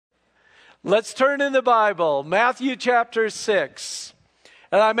Let's turn in the Bible, Matthew chapter 6.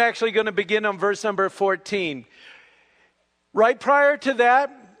 And I'm actually going to begin on verse number 14. Right prior to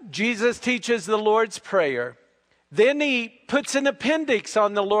that, Jesus teaches the Lord's Prayer. Then he puts an appendix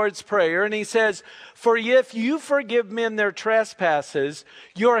on the Lord's Prayer and he says, "For if you forgive men their trespasses,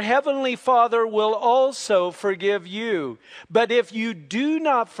 your heavenly Father will also forgive you. But if you do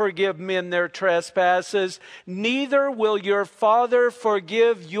not forgive men their trespasses, neither will your Father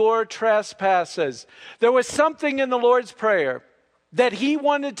forgive your trespasses." There was something in the Lord's Prayer that he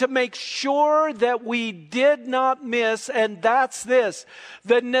wanted to make sure that we did not miss, and that's this: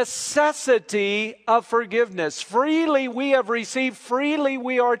 the necessity of forgiveness. Freely we have received, freely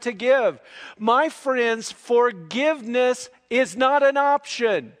we are to give. My friends, forgiveness is not an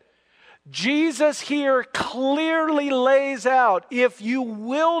option. Jesus here clearly lays out, if you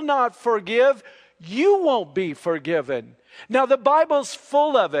will not forgive, you won't be forgiven. Now the Bible's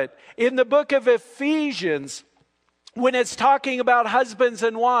full of it. In the book of Ephesians, when it's talking about husbands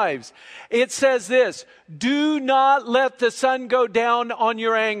and wives, it says this: "Do not let the sun go down on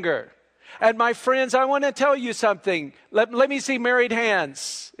your anger." And my friends, I want to tell you something. Let me see married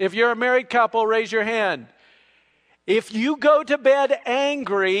hands. If you're a married couple, raise your hand. If you go to bed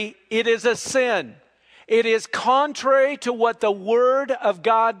angry, it is a sin. It is contrary to what the Word of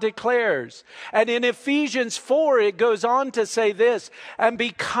God declares. And in Ephesians 4, it goes on to say this: "And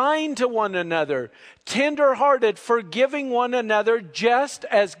be kind to one another, tender-hearted, forgiving one another, just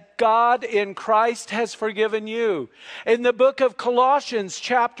as God in Christ has forgiven you." In the book of Colossians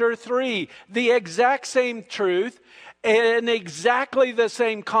chapter 3, the exact same truth, in exactly the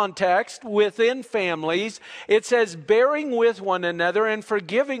same context within families, it says, "Bearing with one another and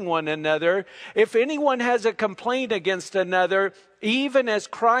forgiving one another. If anyone has a complaint against another, even as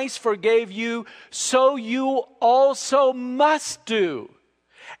Christ forgave you, so you also must do."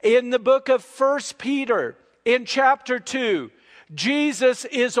 In the book of 1 Peter, in chapter 2, Jesus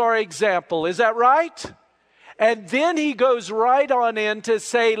is our example. Is that right? And then he goes right on in to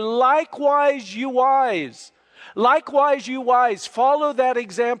say, "Likewise, you wives. Likewise, you wives, follow that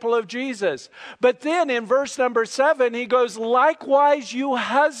example of Jesus." But then in verse number 7, he goes, "Likewise, you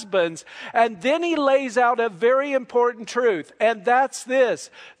husbands." And then he lays out a very important truth. And that's this: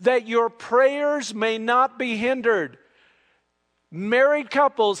 that your prayers may not be hindered. Married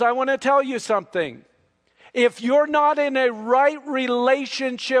couples, I want to tell you something. If you're not in a right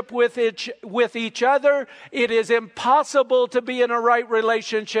relationship with each other, it is impossible to be in a right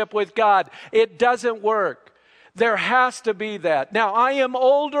relationship with God. It doesn't work. There has to be that. Now, I am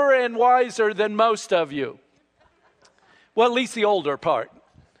older and wiser than most of you. Well, at least the older part.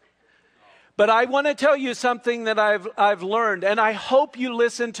 But I want to tell you something that I've learned, and I hope you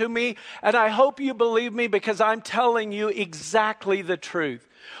listen to me, and I hope you believe me, because I'm telling you exactly the truth.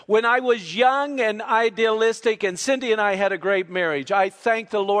 When I was young and idealistic, and Cindy and I had a great marriage. I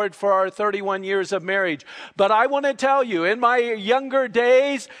thank the Lord for our 31 years of marriage. But I want to tell you, in my younger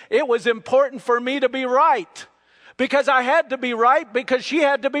days, it was important for me to be right. Because I had to be right, because she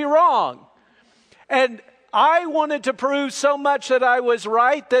had to be wrong. And I wanted to prove so much that I was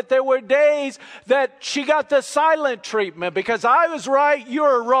right that there were days that she got the silent treatment, because I was right,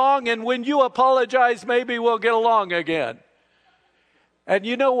 you're wrong, and when you apologize, maybe we'll get along again. And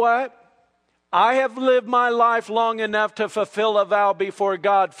you know what? I have lived my life long enough to fulfill a vow before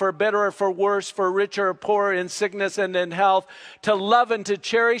God, for better or for worse, for richer or poorer, in sickness and in health, to love and to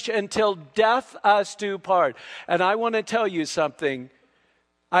cherish until death us do part. And I want to tell you something.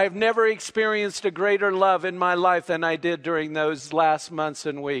 I have never experienced a greater love in my life than I did during those last months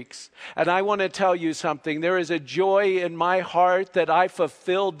and weeks. And I want to tell you something. There is a joy in my heart that I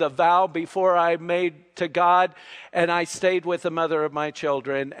fulfilled the vow before I made to God, and I stayed with the mother of my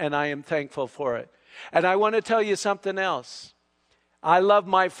children, and I am thankful for it. And I want to tell you something else. I love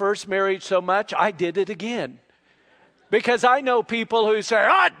my first marriage so much, I did it again. Because I know people who say,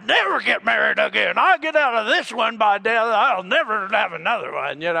 "I'd never get married again. I'll get out of this one by death. I'll never have another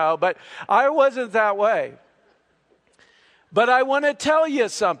one," But I wasn't that way. But I want to tell you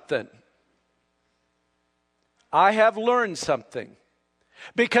something. I have learned something.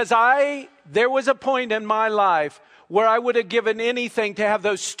 Because there was a point in my life where I would have given anything to have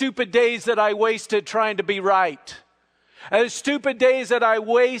those stupid days that I wasted trying to be right. And the stupid days that I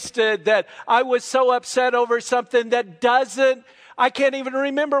wasted, that I was so upset over something that I can't even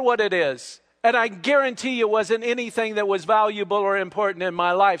remember what it is. And I guarantee you it wasn't anything that was valuable or important in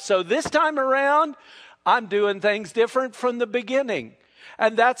my life. So this time around, I'm doing things different from the beginning.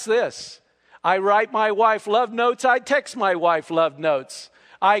 And that's this. I write my wife love notes. I text my wife love notes.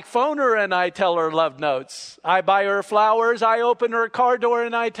 I phone her and I tell her love notes. I buy her flowers. I open her car door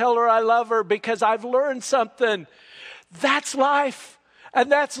and I tell her I love her because I've learned something. That's life.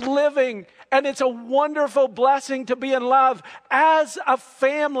 And that's living. And it's a wonderful blessing to be in love. As a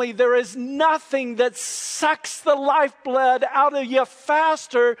family, there is nothing that sucks the lifeblood out of you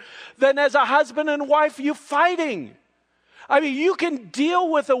faster than as a husband and wife you fighting. I mean, you can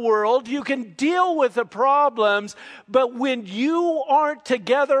deal with the world, you can deal with the problems, but when you aren't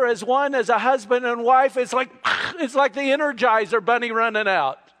together as one, as a husband and wife, it's like the Energizer bunny running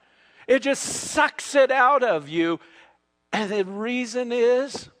out. It just sucks it out of you. And the reason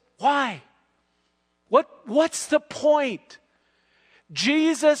is, why? What's the point?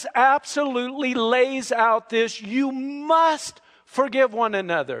 Jesus absolutely lays out this, you must forgive one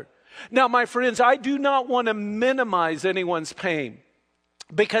another. Now, my friends, I do not want to minimize anyone's pain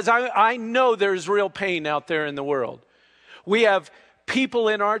because I know there's real pain out there in the world. We have people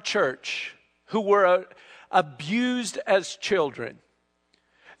in our church who were abused as children.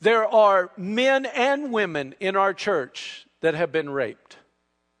 There are men and women in our church that have been raped.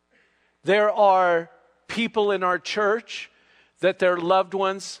 There are people in our church that their loved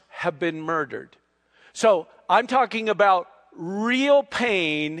ones have been murdered. So I'm talking about real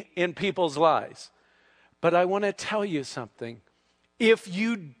pain in people's lives. But I want to tell you something. If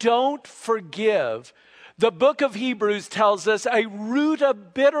you don't forgive, the book of Hebrews tells us a root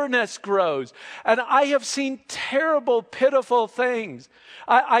of bitterness grows. And I have seen terrible, pitiful things.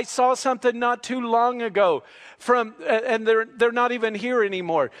 I saw something not too long ago and they're not even here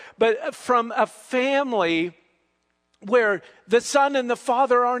anymore, but from a family where the son and the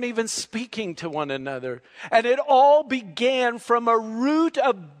father aren't even speaking to one another. And it all began from a root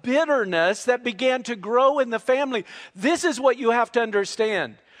of bitterness that began to grow in the family. This is what you have to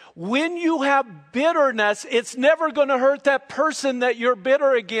understand. When you have bitterness, it's never going to hurt that person that you're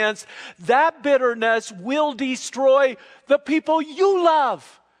bitter against. That bitterness will destroy the people you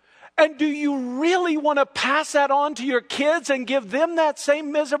love. And do you really want to pass that on to your kids and give them that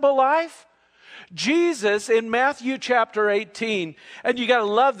same miserable life? Jesus in Matthew chapter 18, and you got to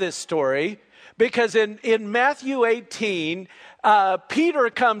love this story because in Matthew 18, Peter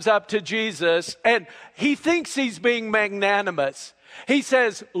comes up to Jesus and he thinks he's being magnanimous. He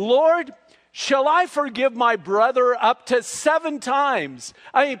says, Lord, shall I forgive my brother up to 7 times?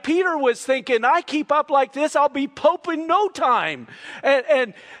 I mean, Peter was thinking, I keep up like this, I'll be Pope in no time.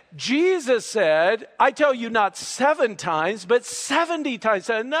 And Jesus said, I tell you not 7 times, but 70 times.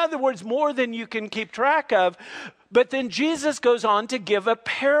 In other words, more than you can keep track of. But then Jesus goes on to give a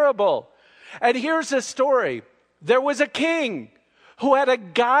parable. And here's the story. There was a king who had a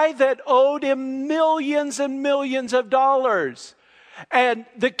guy that owed him millions and millions of dollars. And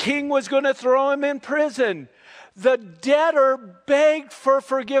the king was going to throw him in prison. The debtor begged for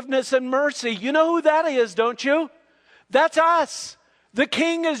forgiveness and mercy. You know who that is, don't you? That's us. The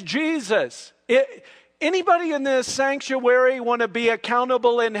king is Jesus. Anybody in this sanctuary want to be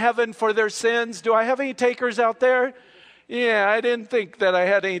accountable in heaven for their sins? Do I have any takers out there? Yeah, I didn't think that I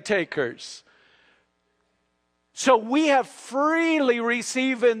had any takers. So we have freely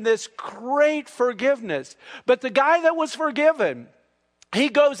received in this great forgiveness. But the guy that was forgiven, he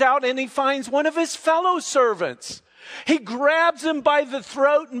goes out and he finds one of his fellow servants. He grabs him by the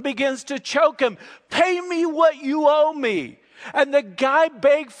throat and begins to choke him. Pay me what you owe me. And the guy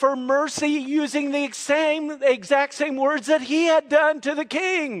begged for mercy using the exact same words that he had done to the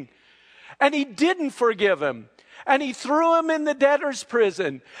king. And he didn't forgive him. And he threw him in the debtor's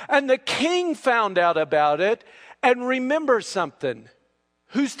prison. And the king found out about it. And remember something.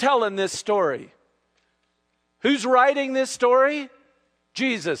 Who's telling this story? Who's writing this story?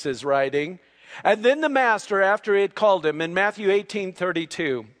 Jesus is writing. And then the master, after he had called him in Matthew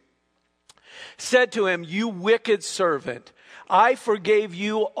 18:32, said to him, you wicked servant, I forgave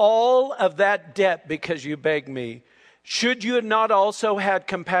you all of that debt because you begged me. Should you not also had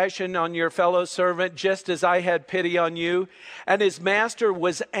compassion on your fellow servant, just as I had pity on you? And his master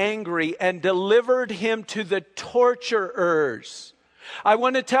was angry and delivered him to the torturers. I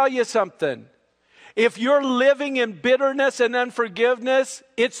want to tell you something. If you're living in bitterness and unforgiveness,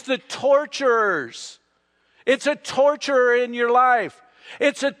 it's the torturers. It's a torturer in your life.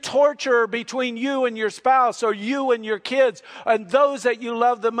 It's a torture between you and your spouse or you and your kids and those that you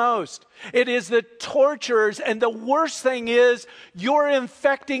love the most. It is the torturers, and the worst thing is you're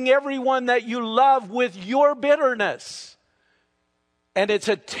infecting everyone that you love with your bitterness. And it's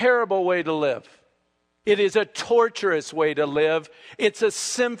a terrible way to live. It is a torturous way to live. It's a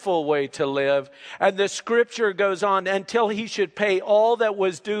sinful way to live. And the scripture goes on, until he should pay all that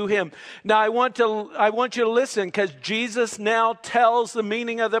was due him. Now I want you to listen, because Jesus now tells the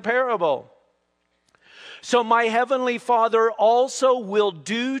meaning of the parable. So my heavenly Father also will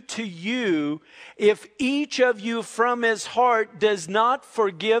do to you if each of you from his heart does not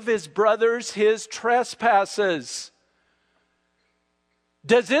forgive his brothers his trespasses.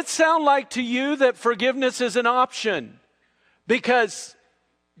 Does it sound like to you that forgiveness is an option? Because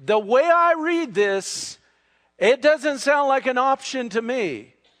the way I read this, it doesn't sound like an option to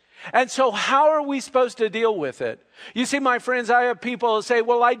me. And so how are we supposed to deal with it? You see, my friends, I have people who say,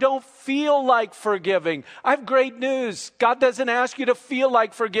 well, I don't feel like forgiving. I have great news. God doesn't ask you to feel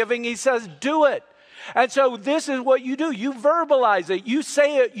like forgiving. He says, do it. And so this is what you do. You verbalize it. You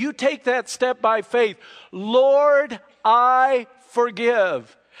say it. You take that step by faith. Lord, I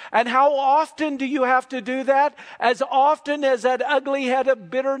forgive. And how often do you have to do that? As often as that ugly head of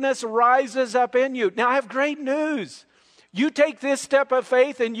bitterness rises up in you. Now, I have great news. You take this step of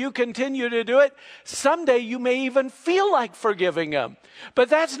faith and you continue to do it. Someday you may even feel like forgiving them. But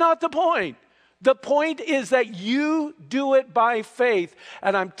that's not the point. The point is that you do it by faith.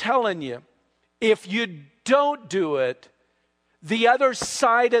 And I'm telling you, if you don't do it, the other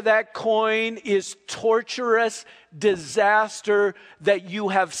side of that coin is torturous disaster that you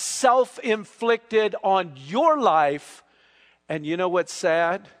have self-inflicted on your life. And you know what's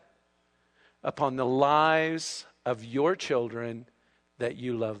sad? Upon the lives of your children that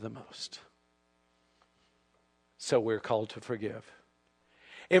you love the most. So we're called to forgive.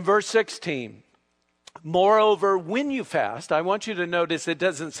 In verse 16, moreover, when you fast, I want you to notice it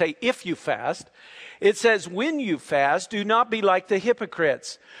doesn't say if you fast. It says, when you fast, do not be like the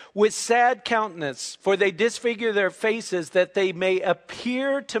hypocrites, with sad countenance, for they disfigure their faces that they may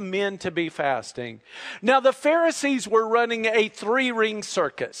appear to men to be fasting. Now, the Pharisees were running a 3-ring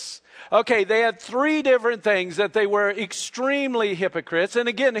circus. Okay, they had 3 different things that they were extremely hypocrites. And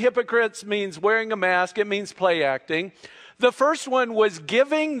again, hypocrites means wearing a mask. It means play acting. The first one was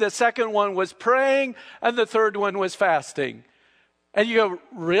giving. The second one was praying. And the third one was fasting. And you go,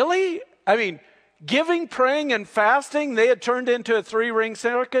 really? I mean, giving, praying, and fasting, they had turned into a 3-ring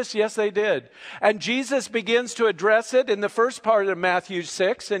circus? Yes, they did. And Jesus begins to address it in the first part of Matthew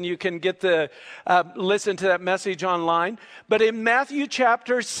 6, and you can get listen to that message online. But in Matthew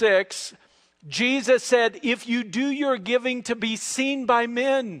chapter 6, Jesus said, if you do your giving to be seen by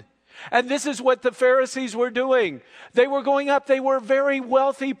men. And this is what the Pharisees were doing. They were going up. They were very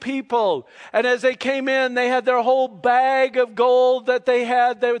wealthy people. And as they came in, they had their whole bag of gold that they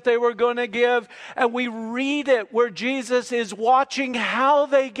had that they were going to give. And we read it where Jesus is watching how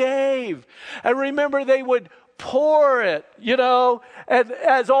they gave. And remember, they would pour it, and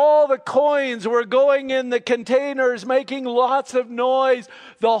as all the coins were going in the containers, making lots of noise,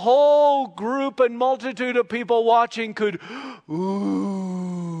 the whole group and multitude of people watching could,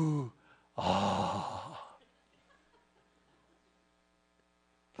 ooh, ah.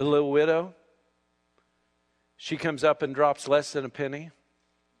 The little widow, she comes up and drops less than a penny.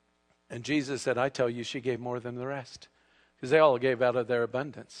 And Jesus said, I tell you, she gave more than the rest. Because they all gave out of their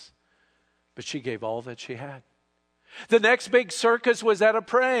abundance. But she gave all that she had. The next big circus was that of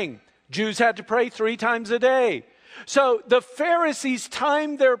praying. Jews had to pray 3 times a day. So the Pharisees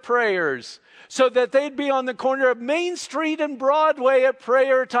timed their prayers so that they'd be on the corner of Main Street and Broadway at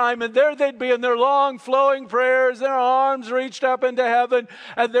prayer time. And there they'd be in their long flowing prayers, their arms reached up into heaven,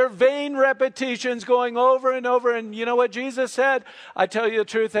 and their vain repetitions going over and over. And you know what Jesus said? I tell you the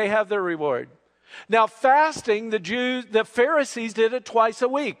truth, they have their reward. Now, fasting, the Pharisees did it twice a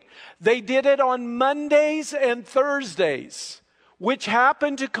week. They did it on Mondays and Thursdays, which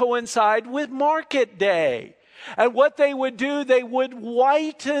happened to coincide with market day. And what they would do, they would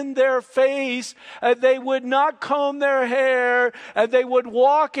whiten their face, and they would not comb their hair, and they would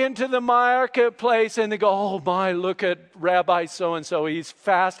walk into the marketplace, and they go, oh my, look at Rabbi so-and-so, he's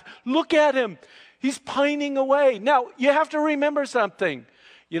fast. Look at him, he's pining away. Now, you have to remember something.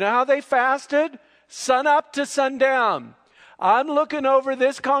 You know how they fasted? Sun up to sundown. I'm looking over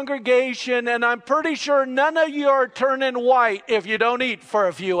this congregation, and I'm pretty sure none of you are turning white if you don't eat for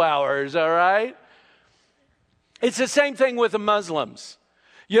a few hours, all right? It's the same thing with the Muslims.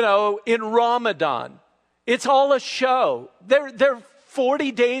 In Ramadan, it's all a show. They're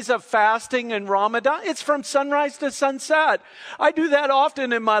 40 days of fasting in Ramadan. It's from sunrise to sunset. I do that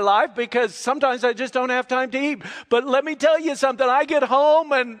often in my life because sometimes I just don't have time to eat. But let me tell you something. I get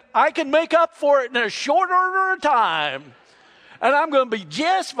home and I can make up for it in a shorter time. And I'm going to be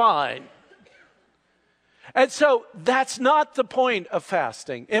just fine. And so that's not the point of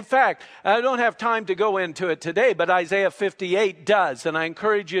fasting. In fact, I don't have time to go into it today, but Isaiah 58 does. And I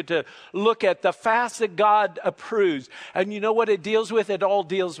encourage you to look at the fast that God approves. And you know what it deals with? It all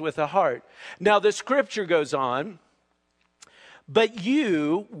deals with the heart. Now, the scripture goes on, but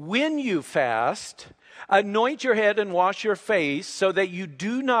you, when you fast, anoint your head and wash your face so that you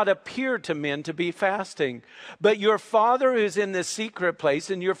do not appear to men to be fasting. But your Father who is in the secret place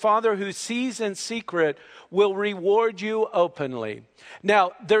and your Father who sees in secret will reward you openly.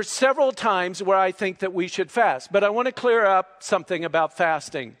 Now, there's several times where I think that we should fast, but I want to clear up something about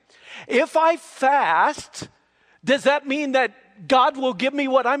fasting. If I fast, does that mean that God will give me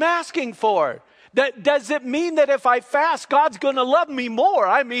what I'm asking for? Does it mean that if I fast, God's going to love me more?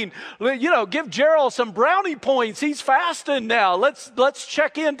 I mean, give Jerel some brownie points. He's fasting now. Let's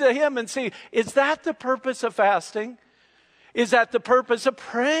check into him and see. Is that the purpose of fasting? Is that the purpose of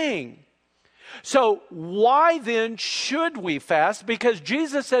praying? So why then should we fast? Because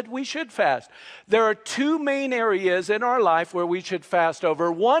Jesus said we should fast. There are two main areas in our life where we should fast over.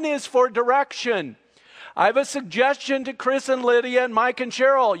 One is for direction. I have a suggestion to Chris and Lydia and Mike and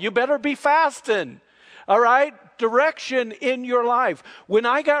Jerel. You better be fasting. All right? Direction in your life. When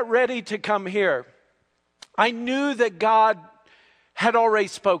I got ready to come here, I knew that God had already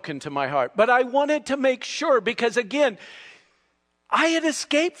spoken to my heart. But I wanted to make sure because, again, I had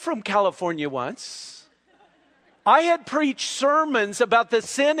escaped from California once. I had preached sermons about the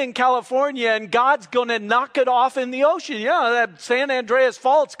sin in California and God's going to knock it off in the ocean. You know, that San Andreas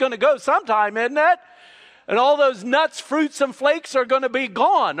Fault's going to go sometime, isn't it? And all those nuts, fruits, and flakes are going to be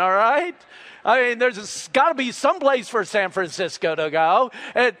gone, all right? I mean, there's got to be some place for San Francisco to go.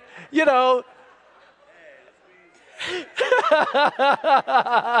 And,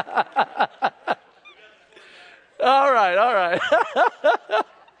 All right.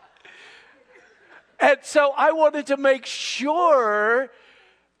 And so I wanted to make sure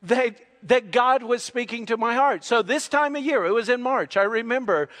that God was speaking to my heart. So this time of year, it was in March, I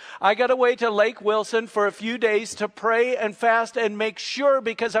remember, I got away to Lake Wilson for a few days to pray and fast and make sure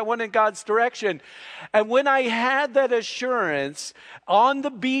because I wanted God's direction. And when I had that assurance, on the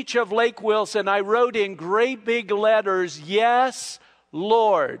beach of Lake Wilson, I wrote in great big letters, "Yes,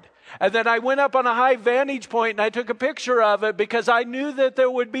 Lord." And then I went up on a high vantage point and I took a picture of it because I knew that there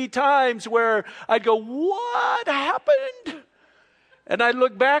would be times where I'd go, "What happened?" And I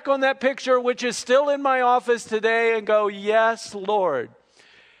look back on that picture, which is still in my office today, and go, "Yes, Lord."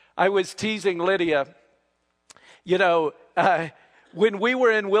 I was teasing Lydia. When we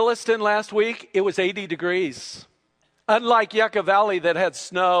were in Williston last week, it was 80 degrees. Unlike Yucca Valley that had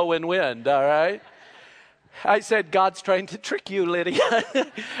snow and wind, all right? I said, "God's trying to trick you, Lydia."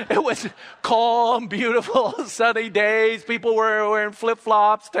 It was calm, beautiful, sunny days. People were wearing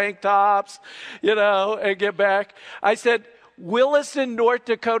flip-flops, tank tops, and get back. I said, Williston, North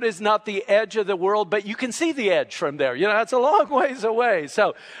Dakota is not the edge of the world, but you can see the edge from there. It's a long ways away.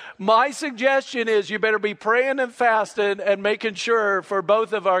 So my suggestion is you better be praying and fasting and making sure for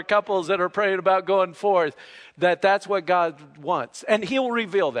both of our couples that are praying about going forth that that's what God wants. And He'll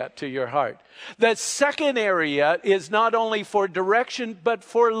reveal that to your heart. The second area is not only for direction, but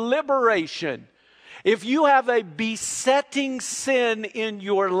for liberation. If you have a besetting sin in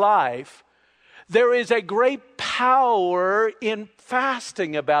your life, there is a great power in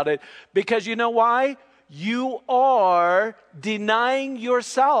fasting about it because you know why? You are denying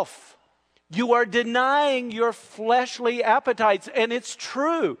yourself. You are denying your fleshly appetites, and it's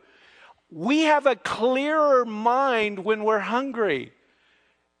true. We have a clearer mind when we're hungry.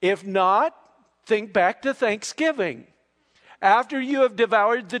 If not, think back to Thanksgiving. After you have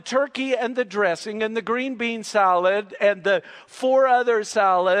devoured the turkey and the dressing and the green bean salad and the 4 other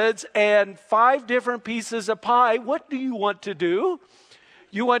salads and 5 different pieces of pie, what do you want to do?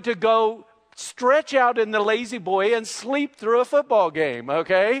 You want to go stretch out in the lazy boy and sleep through a football game,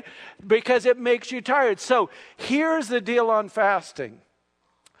 okay? Because it makes you tired. So here's the deal on fasting.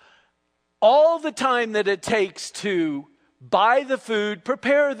 All the time that it takes to buy the food,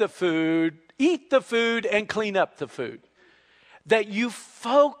 prepare the food, eat the food, and clean up the food, that you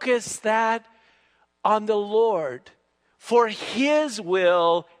focus that on the Lord for His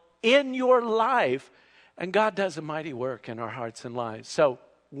will in your life. And God does a mighty work in our hearts and lives. So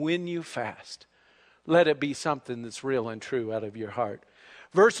when you fast, let it be something that's real and true out of your heart.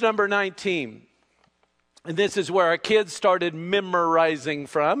 Verse number 19. And this is where our kids started memorizing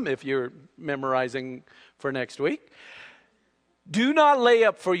from, if you're memorizing for next week. "Do not lay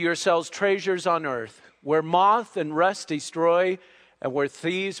up for yourselves treasures on earth, where moth and rust destroy, and where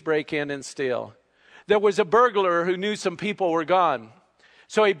thieves break in and steal." There was a burglar who knew some people were gone.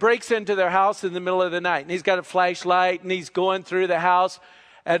 So he breaks into their house in the middle of the night, and he's got a flashlight, and he's going through the house,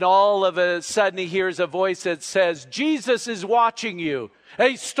 and all of a sudden he hears a voice that says, "Jesus is watching you." And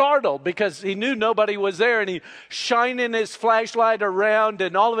he's startled because he knew nobody was there, and he's shining his flashlight around,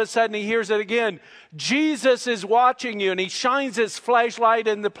 and all of a sudden he hears it again. "Jesus is watching you." And he shines his flashlight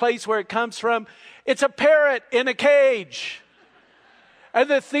in the place where it comes from. It's a parrot in a cage. And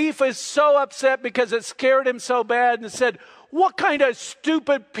the thief is so upset because it scared him so bad and said, "What kind of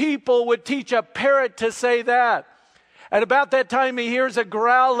stupid people would teach a parrot to say that?" And about that time he hears a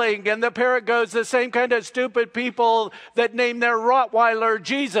growling, and the parrot goes, "The same kind of stupid people that name their Rottweiler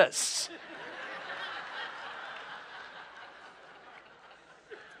Jesus."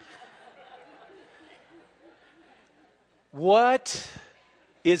 What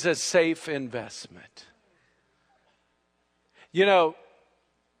is a safe investment? You know,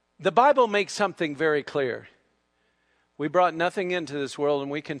 the Bible makes something very clear. We brought nothing into this world,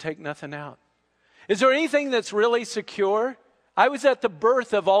 and we can take nothing out. Is there anything that's really secure? I was at the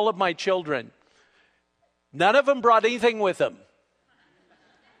birth of all of my children. None of them brought anything with them.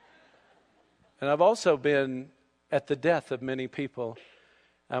 And I've also been at the death of many people.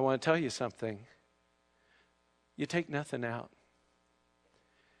 I want to tell you something. You take nothing out.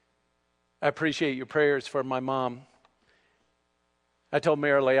 I appreciate your prayers for my mom. I told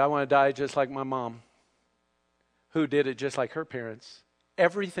Marilee, I want to die just like my mom, who did it just like her parents.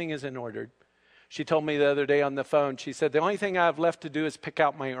 Everything is in order. She told me the other day on the phone, she said, "The only thing I have left to do is pick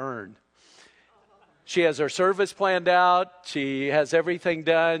out my urn." She has her service planned out. She has everything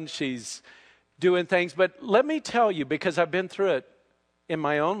done. She's doing things. But let me tell you, because I've been through it in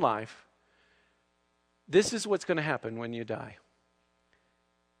my own life, this is what's going to happen when you die.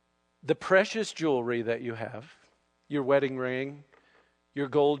 The precious jewelry that you have, your wedding ring, your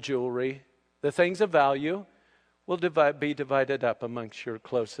gold jewelry, the things of value will be divided up amongst your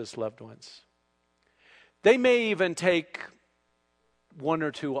closest loved ones. They may even take one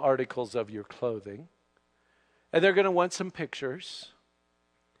or two articles of your clothing, and they're going to want some pictures.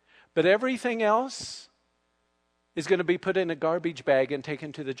 But everything else is going to be put in a garbage bag and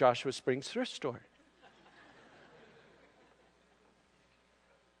taken to the Joshua Springs thrift store.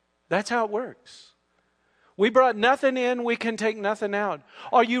 That's how it works. We brought nothing in, we can take nothing out.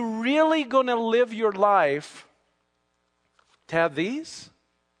 Are you really going to live your life to have these?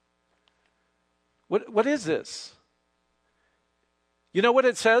 What is this? You know what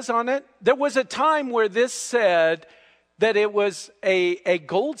it says on it? There was a time where this said that it was a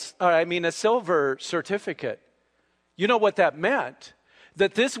silver certificate. You know what that meant?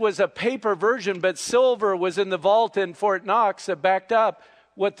 That this was a paper version, but silver was in the vault in Fort Knox that backed up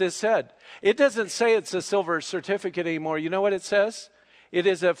what this said. It doesn't say it's a silver certificate anymore. You know what it says? It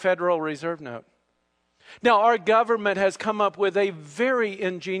is a Federal Reserve note. Now, our government has come up with a very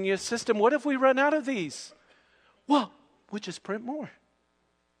ingenious system. What if we run out of these? Well, we'll just print more.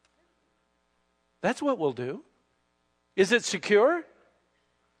 That's what we'll do. Is it secure?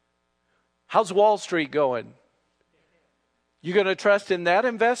 How's Wall Street going? You going to trust in that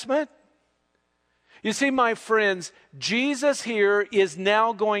investment? You see, my friends, Jesus here is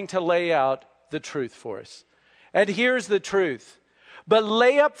now going to lay out the truth for us. And here's the truth. "But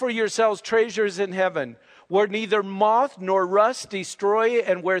lay up for yourselves treasures in heaven, where neither moth nor rust destroy,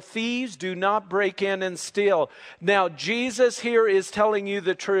 and where thieves do not break in and steal." Now, Jesus here is telling you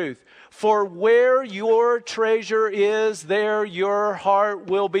the truth. For where your treasure is, there your heart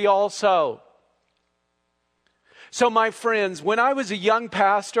will be also. So, my friends, when I was a young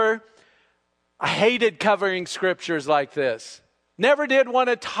pastor, I hated covering scriptures like this. Never did want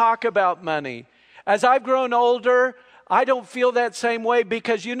to talk about money. As I've grown older, I don't feel that same way,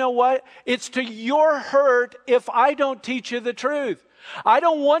 because you know what? It's to your hurt if I don't teach you the truth. I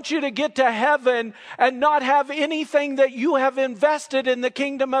don't want you to get to heaven and not have anything that you have invested in the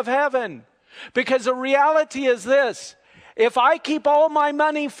kingdom of heaven. Because the reality is this: if I keep all my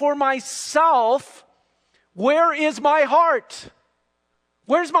money for myself, where is my heart?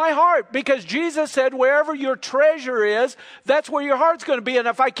 Where's my heart? Because Jesus said wherever your treasure is, that's where your heart's going to be. And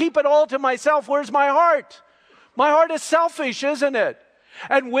if I keep it all to myself, where's my heart? My heart is selfish, isn't it?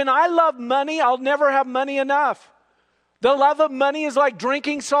 And when I love money, I'll never have money enough. The love of money is like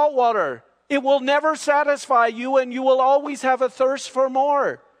drinking salt water. It will never satisfy you, and you will always have a thirst for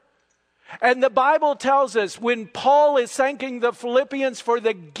more. And the Bible tells us, when Paul is thanking the Philippians for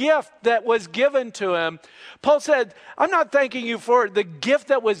the gift that was given to him, Paul said, "I'm not thanking you for the gift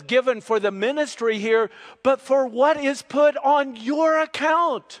that was given for the ministry here, but for what is put on your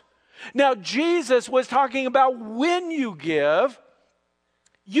account." Now, Jesus was talking about when you give,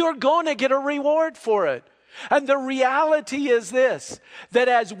 you're going to get a reward for it. And the reality is this, that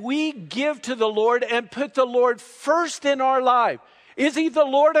as we give to the Lord and put the Lord first in our life, is He the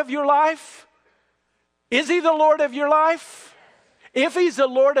Lord of your life? Is He the Lord of your life? If He's the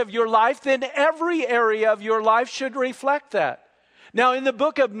Lord of your life, then every area of your life should reflect that. Now, in the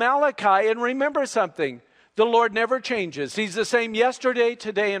book of Malachi, and remember something, the Lord never changes. He's the same yesterday,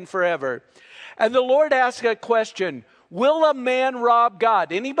 today, and forever. And the Lord asks a question, will a man rob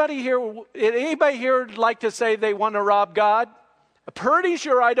God? Anybody here like to say they want to rob God? I'm pretty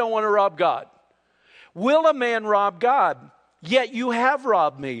sure I don't want to rob God. Will a man rob God? Yet you have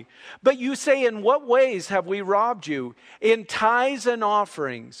robbed me. But you say, in what ways have we robbed you? In tithes and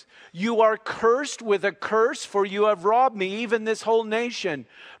offerings. You are cursed with a curse, for you have robbed me, even this whole nation.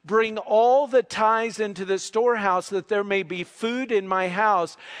 Bring all the tithes into the storehouse, that there may be food in my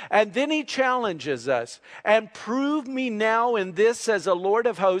house. And then he challenges us. And prove me now in this, says the Lord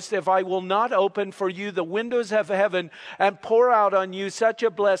of hosts, if I will not open for you the windows of heaven and pour out on you such a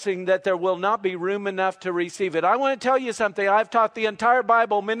blessing that there will not be room enough to receive it. I want to tell you something. I've taught the entire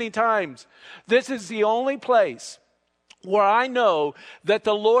Bible many times. This is the only place where I know that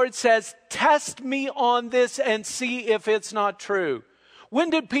the Lord says, test me on this and see if it's not true. When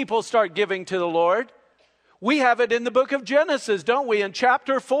did people start giving to the Lord? We have it in the book of Genesis, don't we? In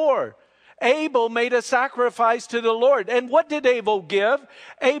chapter 4, Abel made a sacrifice to the Lord. And what did Abel give?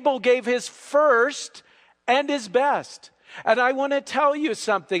 Abel gave his first and his best. And I want to tell you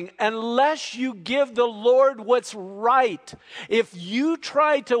something, unless you give the Lord what's right, if you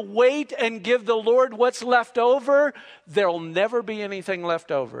try to wait and give the Lord what's left over, there'll never be anything left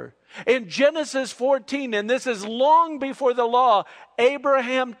over. In Genesis 14, and this is long before the law,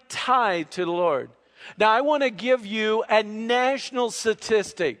 Abraham tithed to the Lord. Now I want to give you a national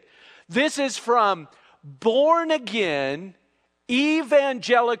statistic. This is from born again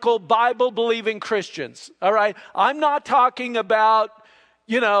evangelical Bible-believing Christians, all right? I'm not talking about,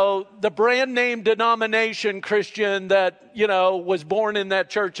 the brand name denomination Christian that, was born in that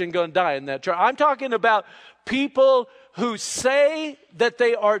church and going to die in that church. I'm talking about people who say that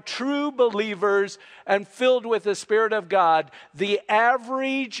they are true believers and filled with the Spirit of God. The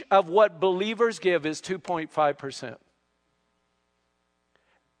average of what believers give is 2.5%.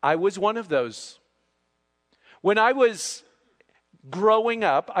 I was one of those. When I was growing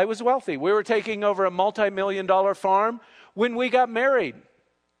up, I was wealthy. We were taking over a multi-million-dollar farm. When we got married,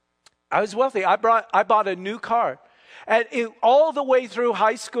 I was wealthy. I bought a new car. And all the way through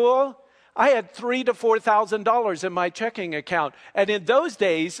high school, I had $3,000 to $4,000 in my checking account. And in those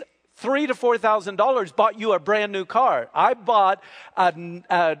days, $3,000 to $4,000 bought you a brand new car. I bought a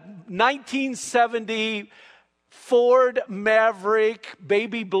 1970 Ford Maverick,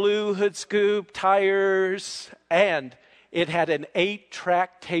 baby blue hood scoop tires, and it had an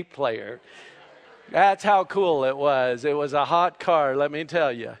 8-track tape player. That's how cool it was. It was a hot car, let me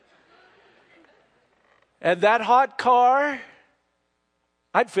tell you. And that hot car,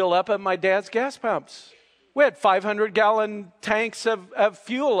 I'd fill up at my dad's gas pumps. We had 500-gallon tanks of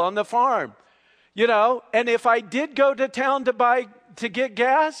fuel on the farm, And if I did go to town to get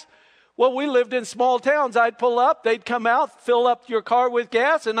gas, well, we lived in small towns. I'd pull up, they'd come out, fill up your car with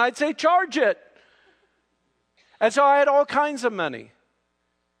gas, and I'd say, charge it. And so I had all kinds of money.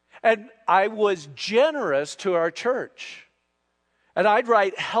 And I was generous to our church. And I'd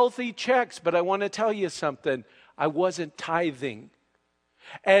write healthy checks, but I want to tell you something. I wasn't tithing.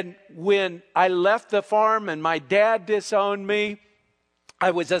 And when I left the farm and my dad disowned me, I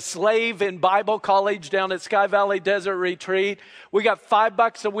was a slave in Bible college down at Sky Valley Desert Retreat. We got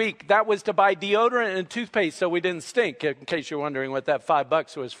 $5 a week. That was to buy deodorant and toothpaste so we didn't stink, in case you're wondering what that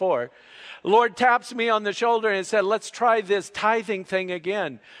 $5 was for. The Lord taps me on the shoulder and said, let's try this tithing thing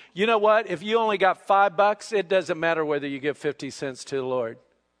again. You know what? If you only got $5, it doesn't matter whether you give 50 cents to the Lord.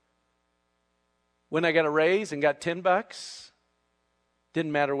 When I got a raise and got $10,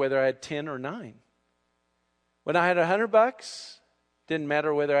 didn't matter whether I had 10 or 9. When I had $100, didn't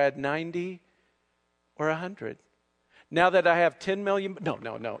matter whether I had 90 or 100. Now that I have 10 million,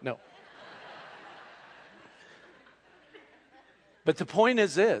 no. But the point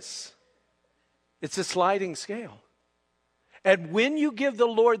is this, it's a sliding scale. And when you give the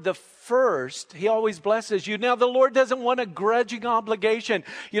Lord the first, He always blesses you. Now, the Lord doesn't want a grudging obligation.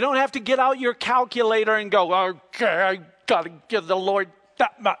 You don't have to get out your calculator and go, okay, I got to give the Lord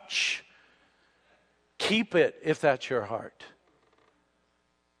that much. Keep it if that's your heart.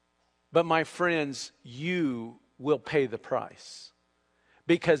 But my friends, you will pay the price,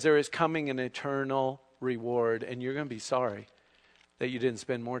 because there is coming an eternal reward, and you're going to be sorry that you didn't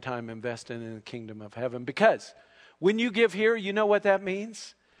spend more time investing in the kingdom of heaven. Because when you give here, you know what that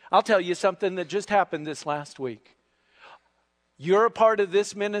means? I'll tell you something that just happened this last week. You're a part of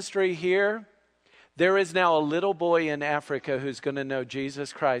this ministry here. There is now a little boy in Africa who's going to know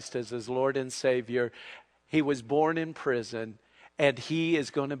Jesus Christ as his Lord and Savior. He was born in prison, and he is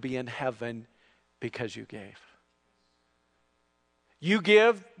going to be in heaven because you gave. You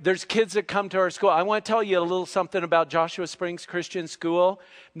give. There's kids that come to our school. I want to tell you a little something about Joshua Springs Christian School.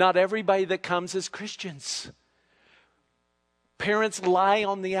 Not everybody that comes is Christians. Parents lie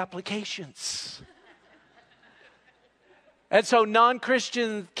on the applications. And so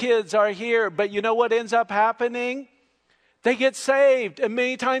non-Christian kids are here, but you know what ends up happening? They get saved, and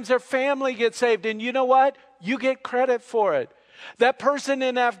many times their family gets saved. And you know what? You get credit for it. That person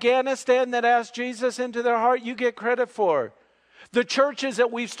in Afghanistan that asked Jesus into their heart, you get credit for. The churches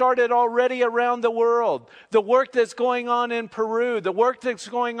that we've started already around the world, the work that's going on in Peru, the work that's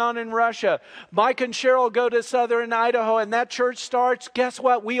going on in Russia. Mike and Jerel go to southern Idaho and that church starts. Guess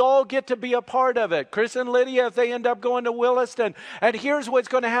what? We all get to be a part of it. Chris and Lydia, if they end up going to Williston. And here's what's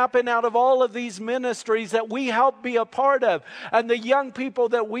going to happen out of all of these ministries that we help be a part of. And the young people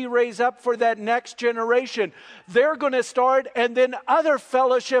that we raise up for that next generation, they're going to start, and then other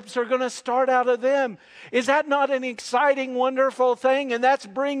fellowships are going to start out of them. Is that not an exciting, wonderful thing? And that's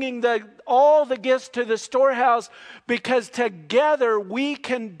bringing all the gifts to the storehouse, because together we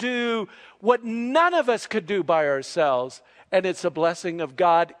can do what none of us could do by ourselves. And it's a blessing of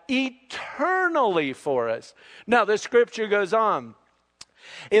God eternally for us. Now the scripture goes on.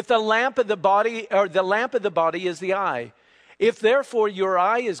 If the lamp of the body is the eye, if therefore your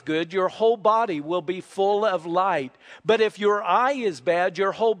eye is good, your whole body will be full of light. But if your eye is bad,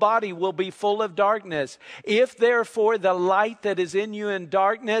 your whole body will be full of darkness. If therefore the light that is in you in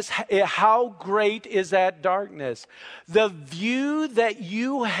darkness, how great is that darkness? The view that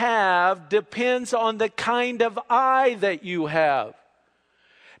you have depends on the kind of eye that you have.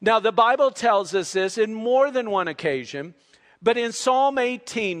 Now the Bible tells us this in more than one occasion, but in Psalm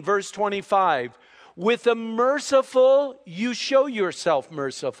 18, verse 25, with the merciful, you show yourself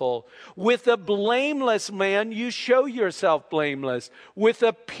merciful. With the blameless man, you show yourself blameless. With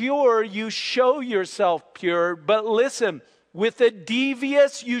the pure, you show yourself pure. But listen, with the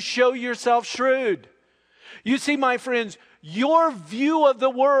devious, you show yourself shrewd. You see, my friends, your view of the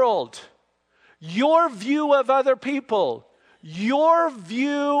world, your view of other people, your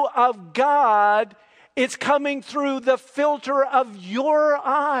view of God, it's coming through the filter of your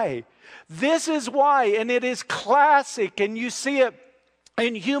eye. This is why, and it is classic, and you see it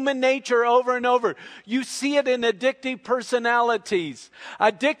in human nature over and over. You see it in addictive personalities.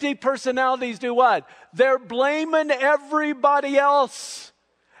 Addictive personalities do what? They're blaming everybody else.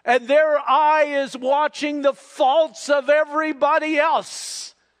 And their eye is watching the faults of everybody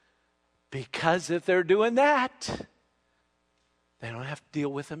else. Because if they're doing that, they don't have to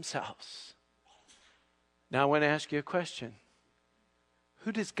deal with themselves. Now I want to ask you a question.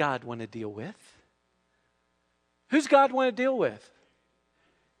 Who does God want to deal with? Who's God want to deal with?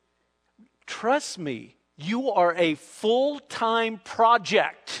 Trust me, you are a full-time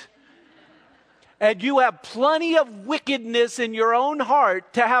project. And you have plenty of wickedness in your own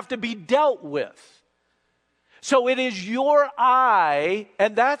heart to have to be dealt with. So it is your eye,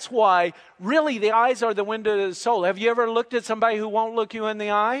 and that's why really the eyes are the window to the soul. Have you ever looked at somebody who won't look you in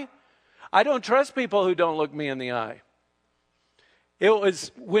the eye? I don't trust people who don't look me in the eye. It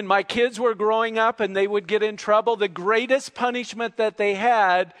was when my kids were growing up and they would get in trouble, the greatest punishment that they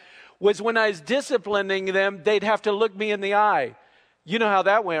had was when I was disciplining them, they'd have to look me in the eye. You know how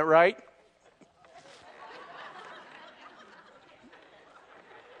that went, right?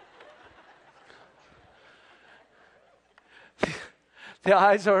 The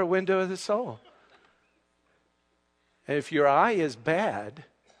eyes are a window of the soul. And if your eye is bad,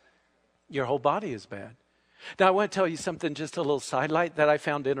 your whole body is bad. Now, I want to tell you something, just a little sidelight that I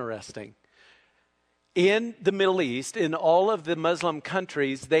found interesting. In the Middle East, in all of the Muslim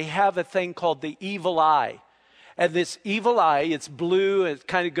countries, they have a thing called the evil eye. And this evil eye, it's blue, it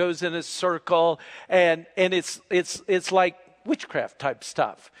kind of goes in a circle, and it's like witchcraft type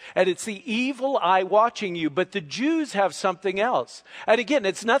stuff. And it's the evil eye watching you. But the Jews have something else. And again,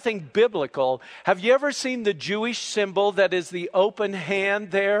 it's nothing biblical. Have you ever seen the Jewish symbol that is the open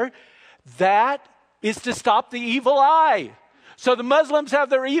hand there? That is to stop the evil eye. So the Muslims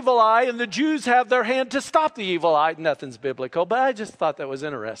have their evil eye and the Jews have their hand to stop the evil eye. Nothing's biblical, but I just thought that was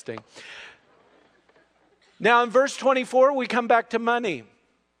interesting. Now in verse 24, we come back to money.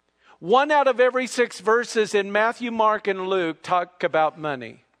 1 out of every 6 verses in Matthew, Mark, and Luke talk about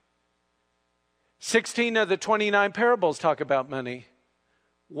money. 16 of the 29 parables talk about money.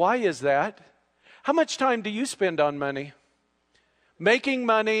 Why is that? How much time do you spend on money? making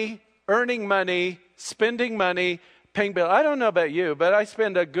money, earning money, spending money, paying bills. I don't know about you, but I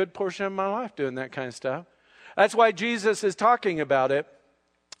spend a good portion of my life doing that kind of stuff. That's why Jesus is talking about it.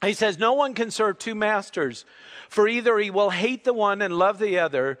 He says, no one can serve two masters, for either he will hate the one and love the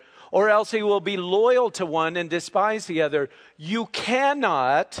other, or else he will be loyal to one and despise the other. You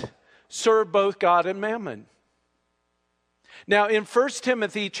cannot serve both God and mammon. Now, in 1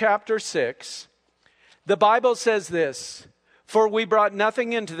 Timothy chapter 6, the Bible says this, for we brought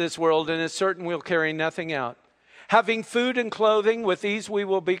nothing into this world, and it's certain we'll carry nothing out. Having food and clothing, with these we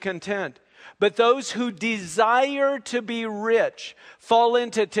will be content. But those who desire to be rich fall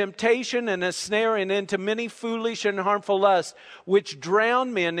into temptation and a snare and into many foolish and harmful lusts, which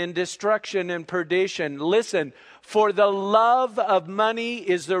drown men in destruction and perdition. Listen, for the love of money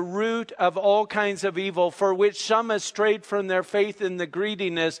is the root of all kinds of evil, for which some have strayed from their faith in the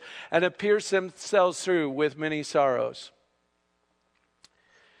greediness and have pierced themselves through with many sorrows.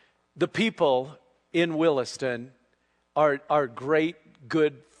 The people in Williston are great,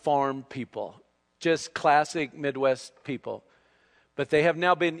 good farm people, just classic Midwest people. But they have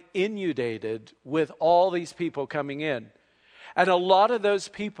now been inundated with all these people coming in. And a lot of those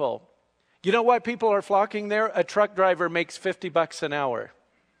people, you know why people are flocking there? A truck driver makes $50 an hour.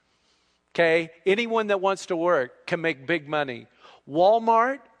 Okay? Anyone that wants to work can make big money.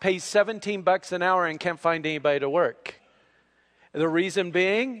 Walmart pays $17 an hour and can't find anybody to work. The reason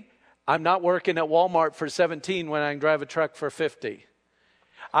being, I'm not working at Walmart for 17 when I can drive a truck for 50.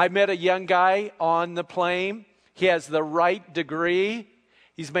 I met a young guy on the plane. He has the right degree.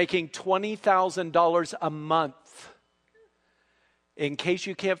 He's making $20,000 a month. In case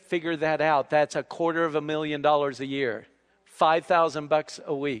you can't figure that out, that's $250,000 a year, $5,000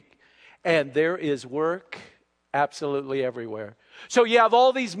 a week. And there is work absolutely everywhere. So you have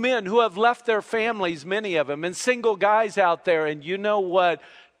all these men who have left their families, many of them, and single guys out there. And you know what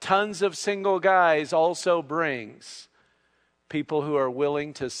tons of single guys also brings? People who are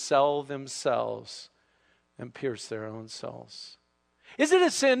willing to sell themselves and pierce their own souls. Is it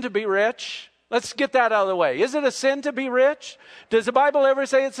a sin to be rich? Let's get that out of the way. Is it a sin to be rich? Does the Bible ever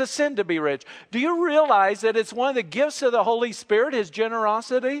say it's a sin to be rich? Do you realize that it's one of the gifts of the Holy Spirit, His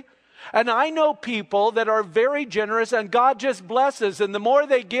generosity? And I know people that are very generous and God just blesses. And the more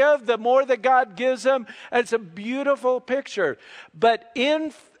they give, the more that God gives them. And it's a beautiful picture. But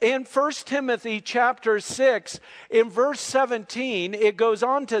in 1 Timothy chapter 6, in verse 17, it goes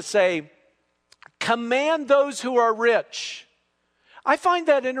on to say, command those who are rich. I find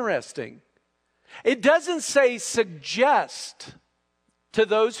that interesting. It doesn't say suggest to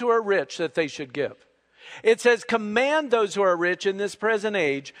those who are rich that they should give. It says, command those who are rich in this present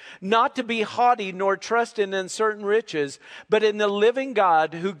age not to be haughty nor trust in uncertain riches, but in the living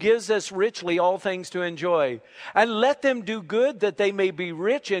God who gives us richly all things to enjoy. And let them do good that they may be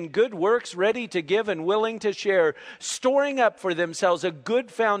rich in good works, ready to give and willing to share, storing up for themselves a good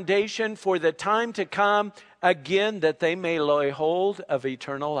foundation for the time to come, again that they may lay hold of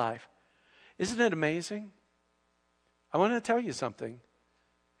eternal life. Isn't it amazing? I want to tell you something.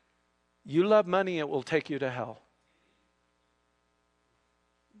 You love money, it will take you to hell.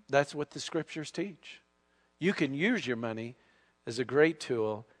 That's what the scriptures teach. You can use your money as a great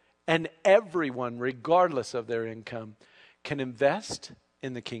tool, and everyone, regardless of their income, can invest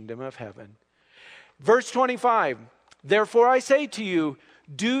in the kingdom of heaven. Verse 25, therefore I say to you,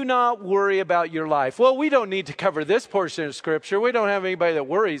 do not worry about your life. Well, we don't need to cover this portion of scripture. We don't have anybody that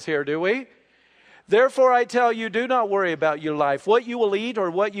worries here, do we? Therefore, I tell you, do not worry about your life, what you will eat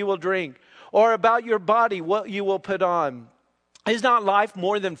or what you will drink, or about your body, what you will put on. Is not life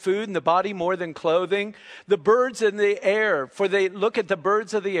more than food and the body more than clothing? The birds in the air, look at the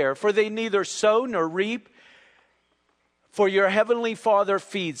birds of the air, for they neither sow nor reap, for your heavenly Father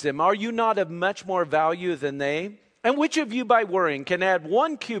feeds them. Are you not of much more value than they? And which of you by worrying can add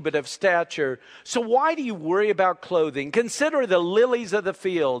 1 cubit of stature? So why do you worry about clothing? Consider the lilies of the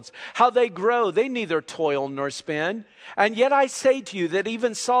fields, how they grow. They neither toil nor spin. And yet I say to you that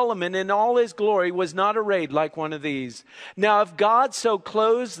even Solomon in all his glory was not arrayed like one of these. Now if God so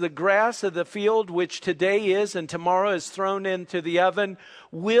clothes the grass of the field, which today is and tomorrow is thrown into the oven,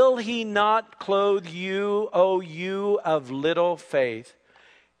 will he not clothe you, O you of little faith?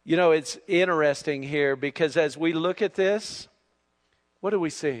 You know, it's interesting here because as we look at this, what do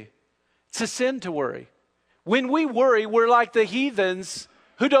we see? It's a sin to worry. When we worry, we're like the heathens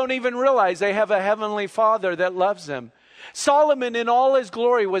who don't even realize they have a heavenly Father that loves them. Solomon in all his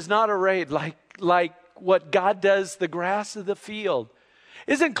glory was not arrayed like what God does the grass of the field.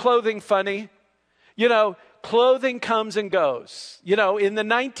 Isn't clothing funny? You know, clothing comes and goes. You know, in the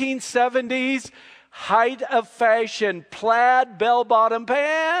 1970s, height of fashion, plaid bell-bottom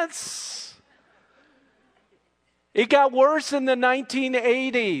pants. It got worse in the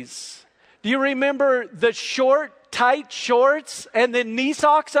 1980s. Do you remember the short, tight shorts and then knee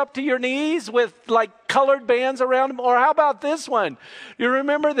socks up to your knees with like colored bands around them? Or how about this one? You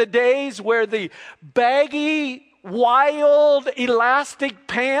remember the days where the baggy, wild, elastic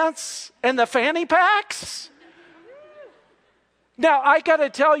pants and the fanny packs? Now, I got to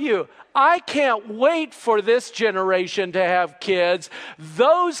tell you, I can't wait for this generation to have kids.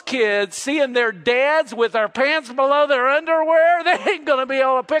 Those kids, seeing their dads with their pants below their underwear, they ain't going to be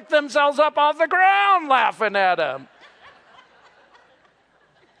able to pick themselves up off the ground laughing at them.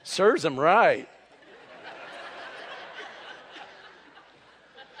 Serves them right.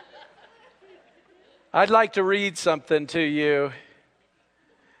 I'd like to read something to you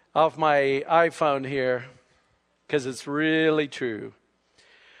off my iPhone here, because it's really true.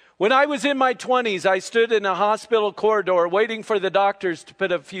 When I was in my 20s, I stood in a hospital corridor waiting for the doctors to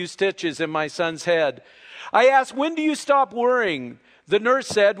put a few stitches in my son's head. I asked, "When do you stop worrying?" The nurse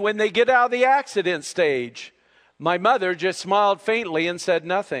said, "When they get out of the accident stage." My mother just smiled faintly and said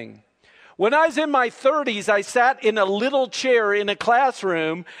nothing. When I was in my 30s, I sat in a little chair in a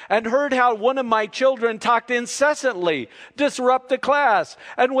classroom and heard how one of my children talked incessantly, disrupt the class,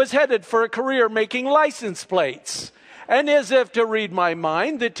 and was headed for a career making license plates. And as if to read my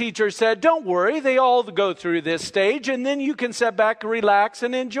mind, the teacher said, "Don't worry, they all go through this stage, and then you can sit back, relax,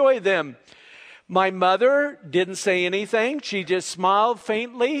 and enjoy them." My mother didn't say anything. She just smiled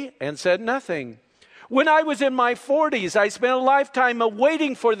faintly and said nothing. When I was in my 40s, I spent a lifetime of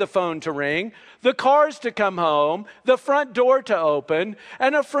waiting for the phone to ring, the cars to come home, the front door to open,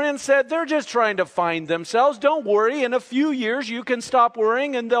 and a friend said, "They're just trying to find themselves. Don't worry, in a few years you can stop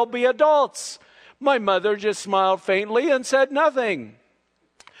worrying and they'll be adults." My mother just smiled faintly and said nothing.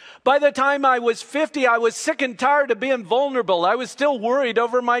 By the time I was 50, I was sick and tired of being vulnerable. I was still worried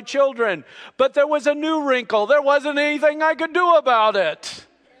over my children. But there was a new wrinkle. There wasn't anything I could do about it.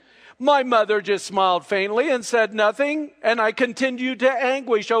 My mother just smiled faintly and said nothing, and I continued to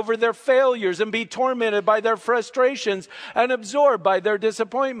anguish over their failures and be tormented by their frustrations and absorbed by their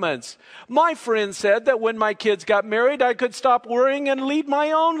disappointments. My friend said that when my kids got married, I could stop worrying and lead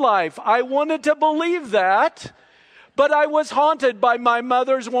my own life. I wanted to believe that, but I was haunted by my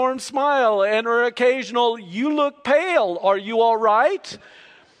mother's warm smile and her occasional, "You look pale. Are you all right?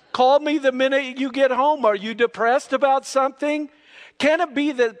 Call me the minute you get home. Are you depressed about something?" Can it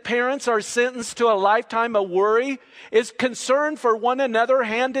be that parents are sentenced to a lifetime of worry? Is concern for one another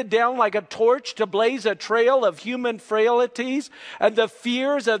handed down like a torch to blaze a trail of human frailties and the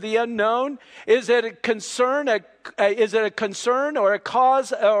fears of the unknown? Is it a concern or a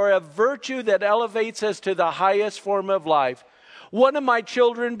cause or a virtue that elevates us to the highest form of life? One of my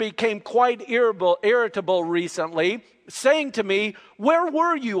children became quite irritable recently, saying to me, "Where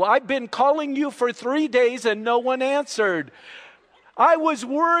were you? I've been calling you for 3 days and no one answered." "I was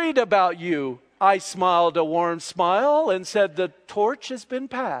worried about you." I smiled a warm smile and said, "The torch has been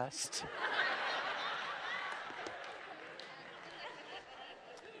passed."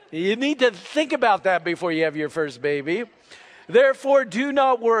 You need to think about that before you have your first baby. "Therefore, do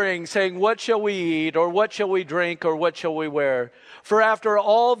not worry, saying, 'What shall we eat, or what shall we drink, or what shall we wear?' For after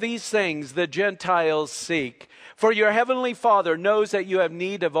all these things the Gentiles seek. For your heavenly Father knows that you have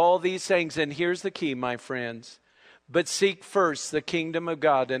need of all these things." And here's the key, my friends. "But seek first the kingdom of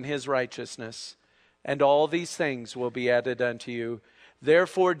God and his righteousness, and all these things will be added unto you.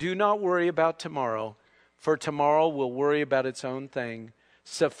 Therefore, do not worry about tomorrow, for tomorrow will worry about its own thing.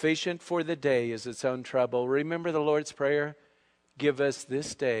 Sufficient for the day is its own trouble." Remember the Lord's Prayer? Give us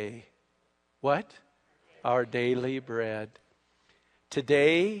this day, what? Our daily bread.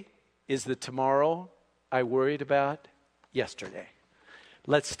 Today is the tomorrow I worried about yesterday.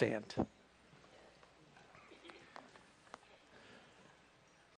 Let's stand.